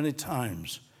so many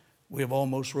times we have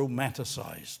almost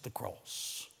romanticized the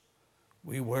cross.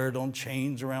 We wear it on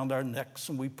chains around our necks,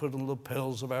 and we put it on the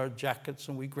lapels of our jackets,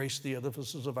 and we grace the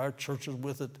edifices of our churches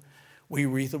with it. We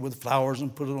wreath it with flowers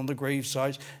and put it on the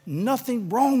gravesides. Nothing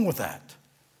wrong with that,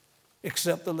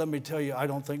 except that, let me tell you, I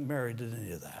don't think Mary did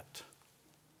any of that.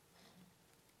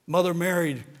 Mother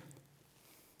Mary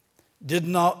did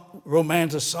not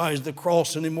romanticize the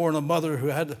cross anymore, and a mother who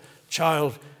had a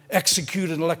child execute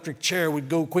an electric chair would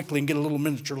go quickly and get a little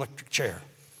miniature electric chair.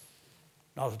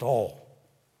 Not at all.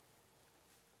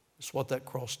 It's what that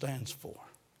cross stands for.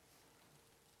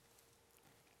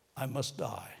 I must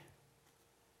die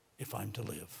if I'm to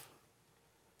live.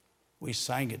 We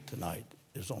sang it tonight,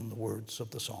 is on the words of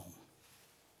the song.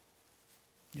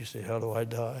 You say, how do I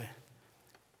die?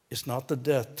 It's not the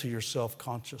death to your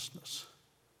self-consciousness.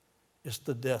 It's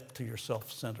the death to your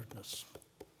self-centeredness.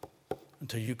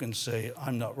 Until you can say,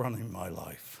 I'm not running my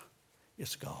life.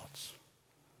 It's God's.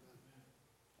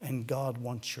 And God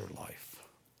wants your life.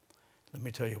 Let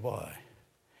me tell you why.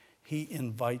 He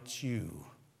invites you.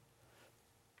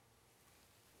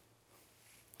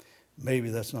 Maybe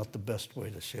that's not the best way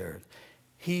to share it.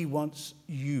 He wants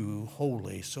you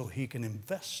wholly so he can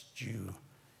invest you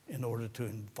in order to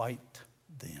invite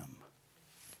them.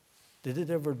 Did it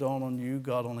ever dawn on you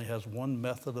God only has one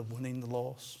method of winning the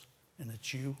lost, and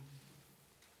it's you?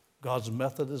 God's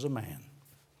method is a man.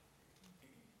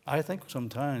 I think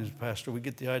sometimes, Pastor, we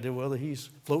get the idea, well, he's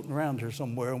floating around here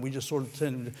somewhere, and we just sort of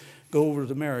tend to go over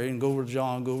to Mary and go over to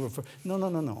John, go over for...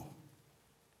 No.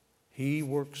 He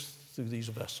works through these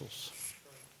vessels.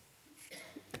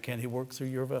 Can he work through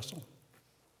your vessel?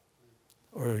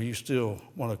 Or you still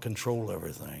want to control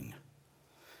everything?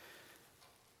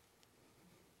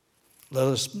 Let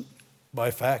us,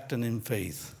 by fact and in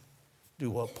faith, do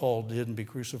what Paul did and be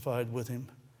crucified with him.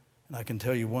 And I can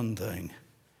tell you one thing,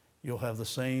 you'll have the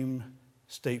same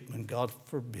statement, God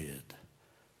forbid.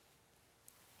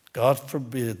 God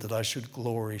forbid that I should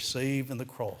glory save in the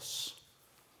cross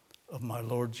of my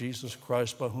Lord Jesus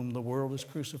Christ, by whom the world is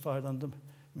crucified unto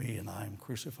me, and I am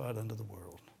crucified unto the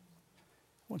world.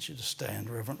 I want you to stand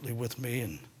reverently with me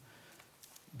and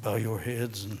bow your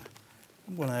heads. And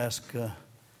I'm going to ask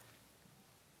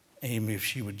Amy if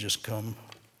she would just come.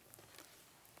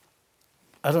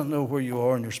 I don't know where you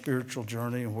are in your spiritual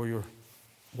journey and where you're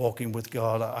walking with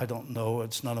God. I don't know.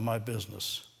 It's none of my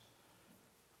business.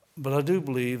 But I do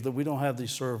believe that we don't have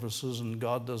these services, and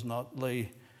God does not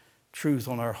lay truth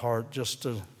on our heart just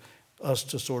to us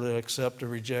to sort of accept or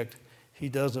reject. He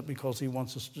does it because he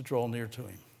wants us to draw near to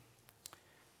him.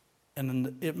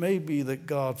 And it may be that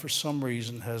God, for some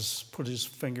reason, has put his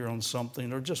finger on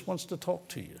something or just wants to talk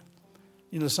to you.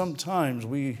 You know, sometimes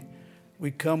we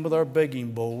come with our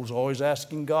begging bowls, always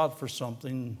asking God for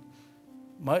something.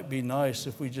 Might be nice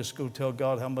if we just go tell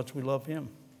God how much we love him.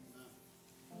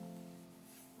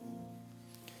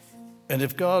 And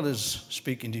if God is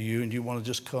speaking to you and you want to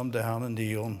just come down and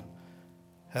kneel and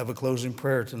have a closing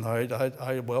prayer tonight,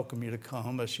 I welcome you to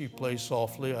come as she plays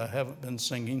softly. I haven't been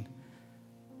singing,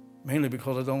 mainly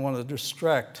because I don't want to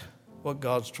distract what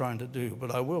God's trying to do.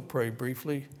 But I will pray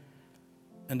briefly.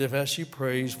 And if as she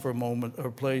prays for a moment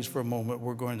or plays for a moment,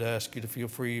 we're going to ask you to feel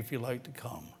free if you'd like to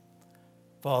come.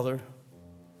 Father,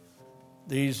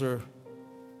 these are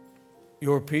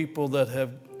your people that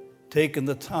have taken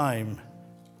the time.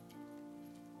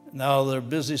 Now their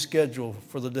busy schedule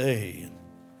for the day.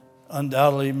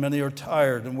 Undoubtedly, many are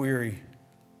tired and weary,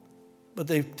 but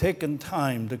they've taken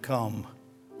time to come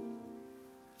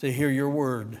to hear your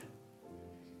word.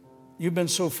 You've been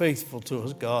so faithful to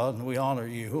us, God, and we honor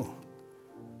you.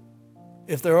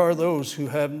 If there are those who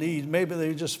have needs, maybe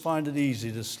they just find it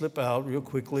easy to slip out real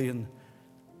quickly and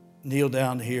kneel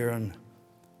down here, and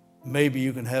maybe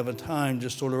you can have a time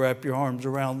just sort of wrap your arms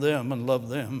around them and love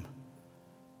them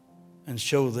and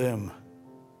show them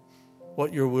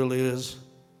what your will is,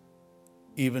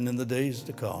 even in the days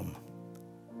to come.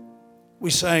 We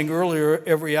sang earlier,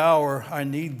 every hour I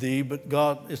need thee, but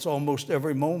God, it's almost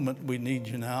every moment we need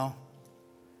you now.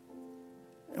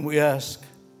 And we ask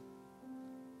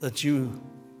that you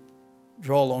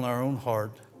draw on our own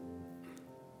heart,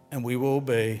 and we will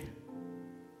obey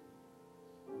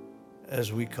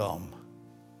as we come.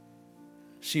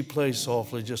 She plays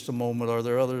softly just a moment. Are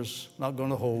there others not going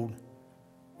to hold?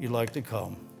 You'd like to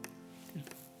come.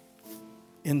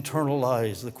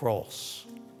 Internalize the cross.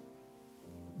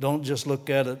 Don't just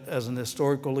look at it as an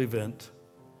historical event.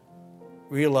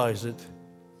 Realize it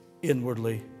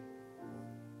inwardly.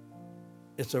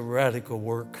 It's a radical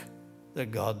work that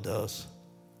God does.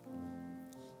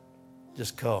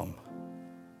 Just come.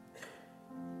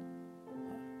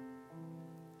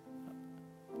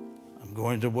 I'm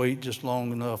going to wait just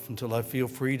long enough until I feel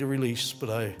free to release, but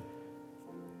I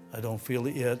don't feel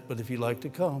it yet. But if you'd like to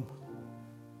come,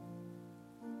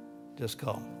 just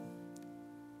come.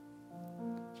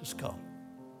 Just come.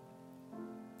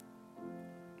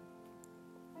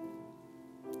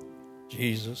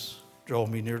 Jesus, draw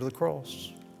me near to the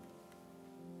cross.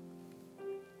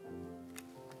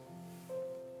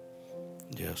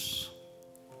 Yes,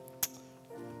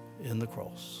 in the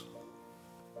cross.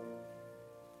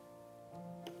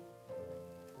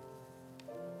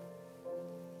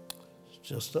 It's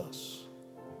just us.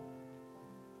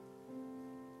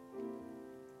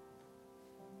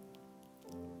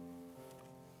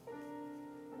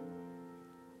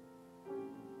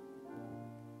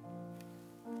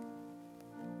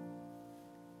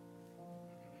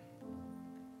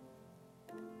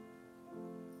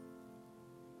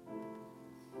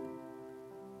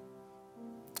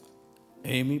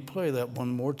 Amy, play that one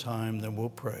more time, then we'll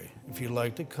pray. If you'd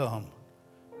like to come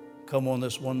on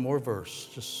this one more verse.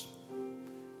 Just,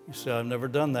 you say, I've never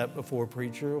done that before,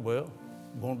 preacher. Well,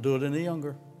 won't do it any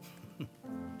younger.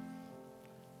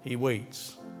 He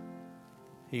waits.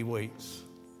 He waits.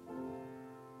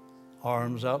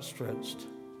 Arms outstretched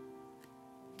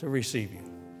to receive you.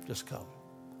 Just come.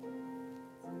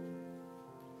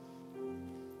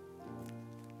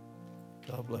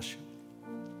 God bless you.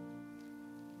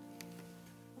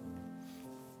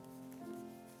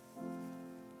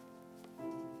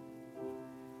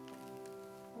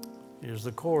 Here's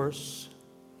the chorus.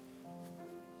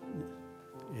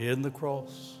 In the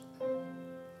cross.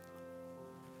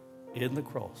 In the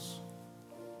cross.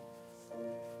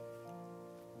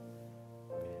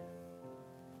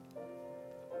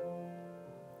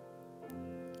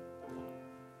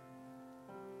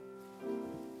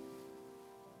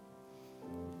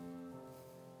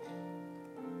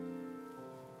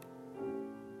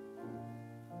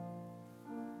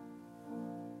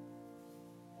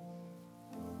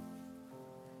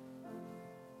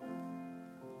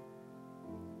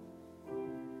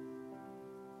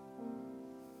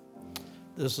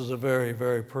 this is a very,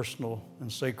 very personal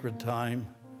and sacred time,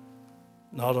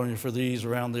 not only for these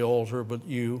around the altar, but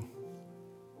you.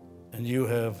 And you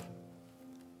have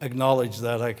acknowledged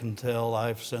that, I can tell.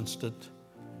 I've sensed it.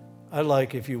 I'd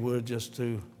like, if you would, just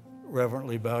to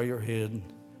reverently bow your head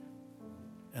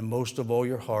and most of all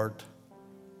your heart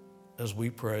as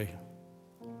we pray.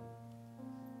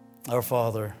 Our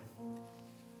Father,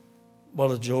 what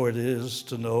a joy it is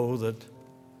to know that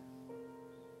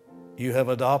you have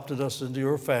adopted us into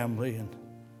your family, and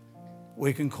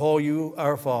we can call you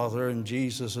our Father and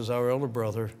Jesus is our elder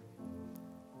brother.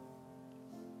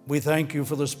 We thank you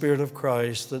for the Spirit of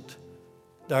Christ that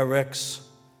directs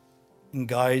and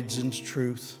guides in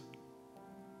truth.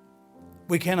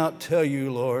 We cannot tell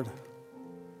you, Lord,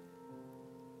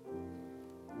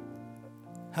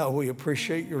 how we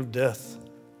appreciate your death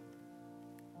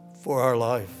for our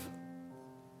life.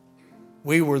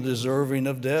 We were deserving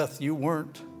of death. You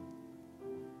weren't.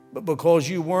 But because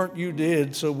you weren't, you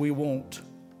did, so we won't.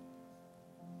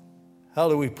 How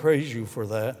do we praise you for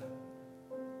that?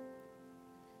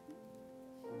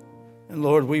 And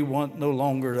Lord, we want no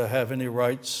longer to have any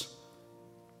rights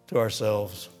to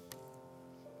ourselves.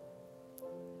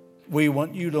 We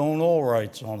want you to own all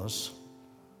rights on us.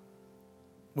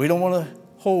 We don't want to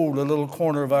hold a little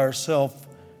corner of ourselves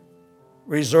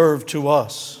reserved to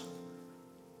us.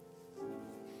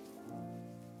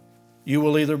 You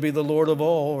will either be the Lord of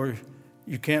all or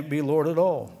you can't be Lord at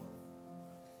all.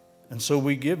 And so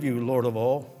we give you Lord of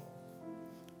all,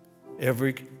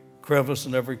 every crevice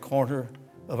and every corner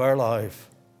of our life.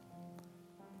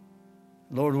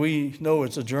 Lord, we know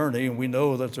it's a journey, and we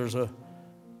know that there's a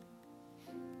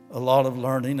lot of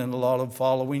learning and a lot of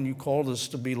following. You called us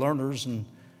to be learners, and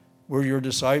we're your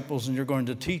disciples, and you're going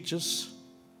to teach us.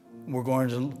 We're going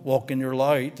to walk in your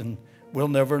light, and we'll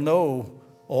never know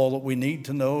all that we need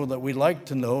to know, that we like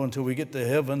to know, until we get to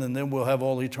heaven, and then we'll have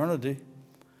all eternity.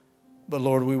 But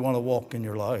Lord, we want to walk in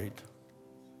your light.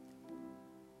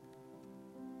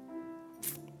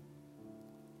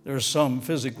 There's some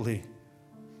physically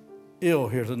ill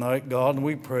here tonight, God, and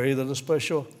we pray that a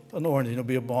special anointing will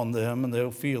be upon them and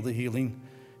they'll feel the healing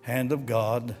hand of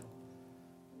God.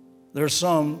 There's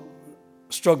some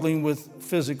struggling with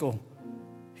physical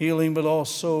healing, but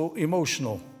also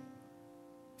emotional,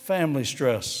 family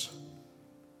stress.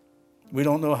 We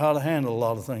don't know how to handle a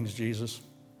lot of things, Jesus.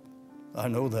 I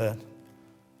know that.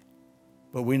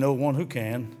 But we know one who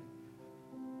can.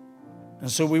 And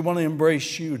so we want to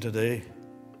embrace you today.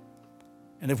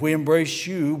 And if we embrace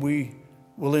you, we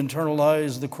will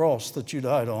internalize the cross that you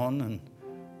died on, and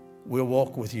we'll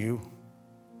walk with you.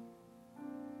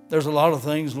 There's a lot of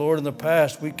things, Lord, in the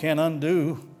past we can't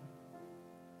undo,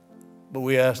 but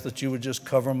we ask that you would just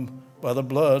cover them by the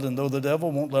blood, and though the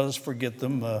devil won't let us forget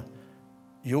them,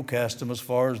 you'll cast them as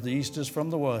far as the east is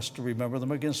from the west to remember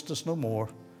them against us no more.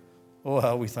 Oh,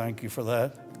 how we thank you for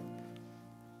that.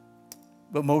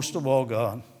 But most of all,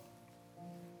 God,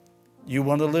 you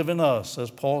want to live in us. As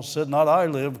Paul said, not I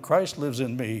live, Christ lives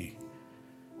in me.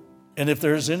 And if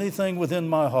there's anything within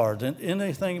my heart and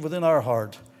anything within our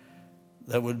heart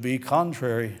that would be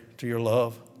contrary to your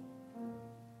love,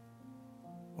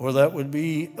 or that would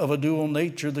be of a dual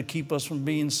nature to keep us from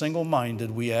being single-minded,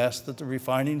 we ask that the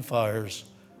refining fires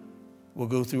will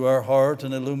go through our heart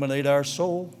and illuminate our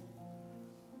soul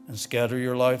and scatter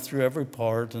your life through every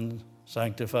part and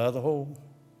sanctify the whole.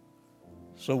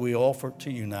 So we offer it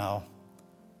to you now.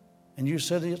 And you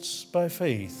said it's by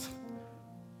faith.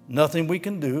 Nothing we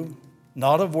can do,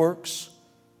 not of works,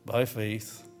 by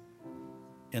faith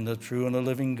in the true and the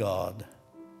living God.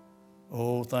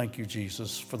 Oh, thank you,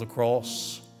 Jesus, for the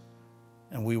cross.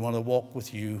 And we want to walk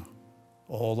with you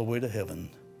all the way to heaven.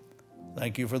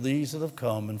 Thank you for these that have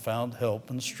come and found help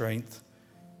and strength.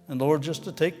 And Lord, just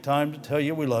to take time to tell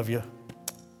you we love you.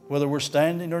 Whether we're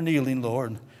standing or kneeling,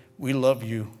 Lord, we love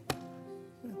you.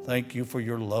 Thank you for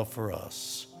your love for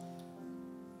us.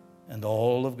 And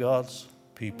all of God's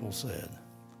people said,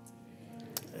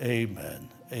 amen,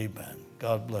 amen.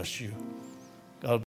 God bless you.